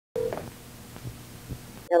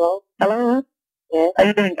Hello? Hello? Yes? How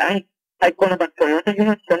you doing? I call about Toyota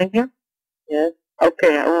unit selling here? Yes?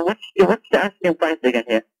 Okay, what's the asking price again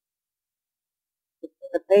here? It's in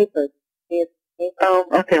the paper. See it?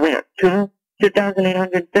 Okay, wait,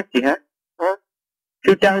 2,850, huh? Huh?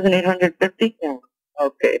 2,850? Yeah.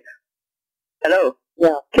 Okay. Hello?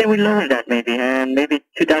 Yeah. Can we lower that maybe, maybe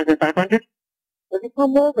 2,500? When you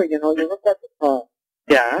come over, you look at the car.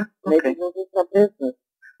 Yeah, Maybe okay. we'll do some business.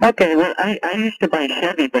 Okay, well, I used to buy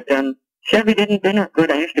Chevy, but, Chevy they're not good.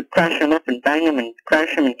 I used to crash them up and bang them and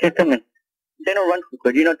crash them and kick them, and they don't run so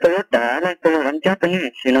good. Toyota, I like Toyota. I'm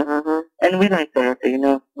Japanese, Uh-huh. and we like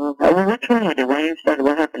Toyota, well, what's wrong with it? Why you started?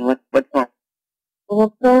 What happened? What's wrong? Well,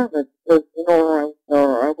 I'm sorry, because,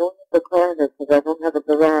 I won't have the car here because I don't have a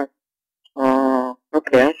garage. Oh,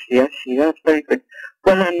 okay, I see. That's very good.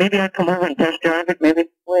 Well, maybe I'll come over and test drive it, maybe.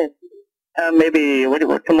 When? Maybe,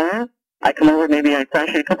 what, tomorrow? I come over, maybe I crash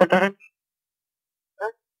it a couple times?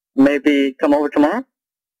 Huh? Maybe come over tomorrow?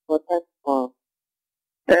 What time tomorrow?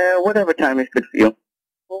 Whatever time is good for you.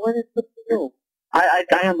 Well, when is good for you? I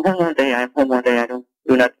am home all day. I am home all day. I don't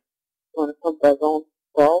do nothing. You want to come by around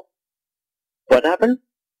 12? What happened?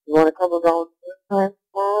 You want to come around this time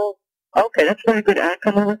tomorrow? Okay, that's very good. I'll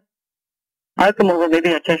come over.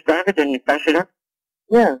 Maybe I test drive it and crash it up.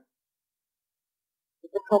 Yeah. You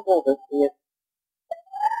can come over, see it.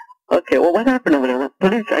 Okay, well, what happened over there?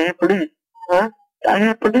 Police, I have police. Huh? I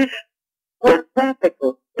have police. What traffic?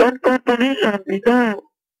 Don't call police on me, no.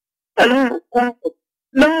 Hello? Traffic.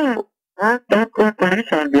 No. Huh? Don't call police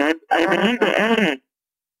on me. I'm an illegal alien.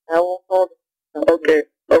 I won't call them. Okay,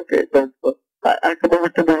 don't call. I come over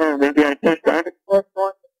tomorrow. Maybe I test drive it. First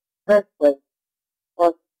one, first way.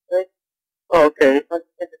 First way. Okay. Let's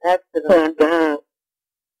get an accident. Oh, no.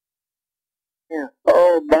 Yeah.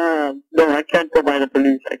 Oh, Mom. No, I can't go by the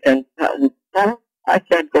police. I can't. Huh? I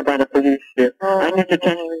can't go by the police here. Oh, I need to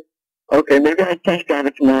test. Okay, maybe I test drive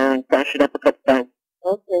it tomorrow and crash it up a couple times.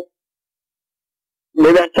 Okay.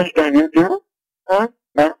 Maybe I test drive you too? Huh?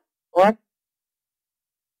 Huh? What?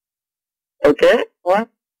 Okay? What?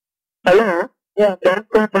 Hello? Yeah. Don't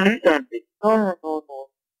call police on me. No.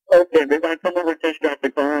 Okay, maybe I come over and test drive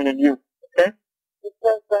the car and then you. Okay? You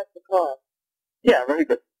test drive the car. Yeah, very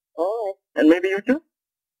good. All right. And maybe you too?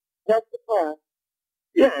 Test the car.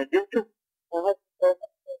 Yeah, you too. I'll have to go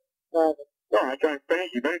drive it. No, I drive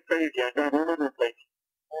crazy, very crazy. I drive all over the place.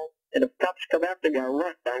 And if cops come after me, I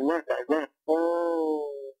run.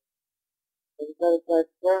 Oh. You gotta drive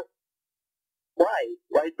slow. Why?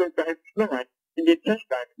 Why do I drive slow? I did test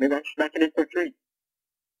drive. Maybe I smack it into a tree.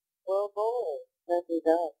 Well, no. Can't do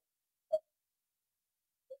that.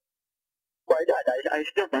 Why not? I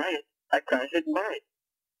still buy it. I crash it and buy it.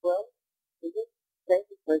 Well, you just thank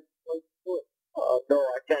you for do it. Oh, no,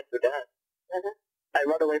 I can't do that. Uh-huh. I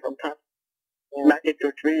run away from cops, Yeah. smack it to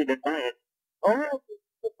a tree, and then buy it. All right.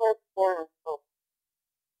 You call tomorrow.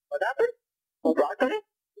 What happened? Broccoli?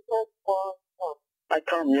 You call tomorrow. I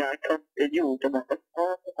come. And you tomorrow.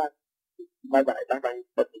 Bye.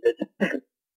 Bye-bye.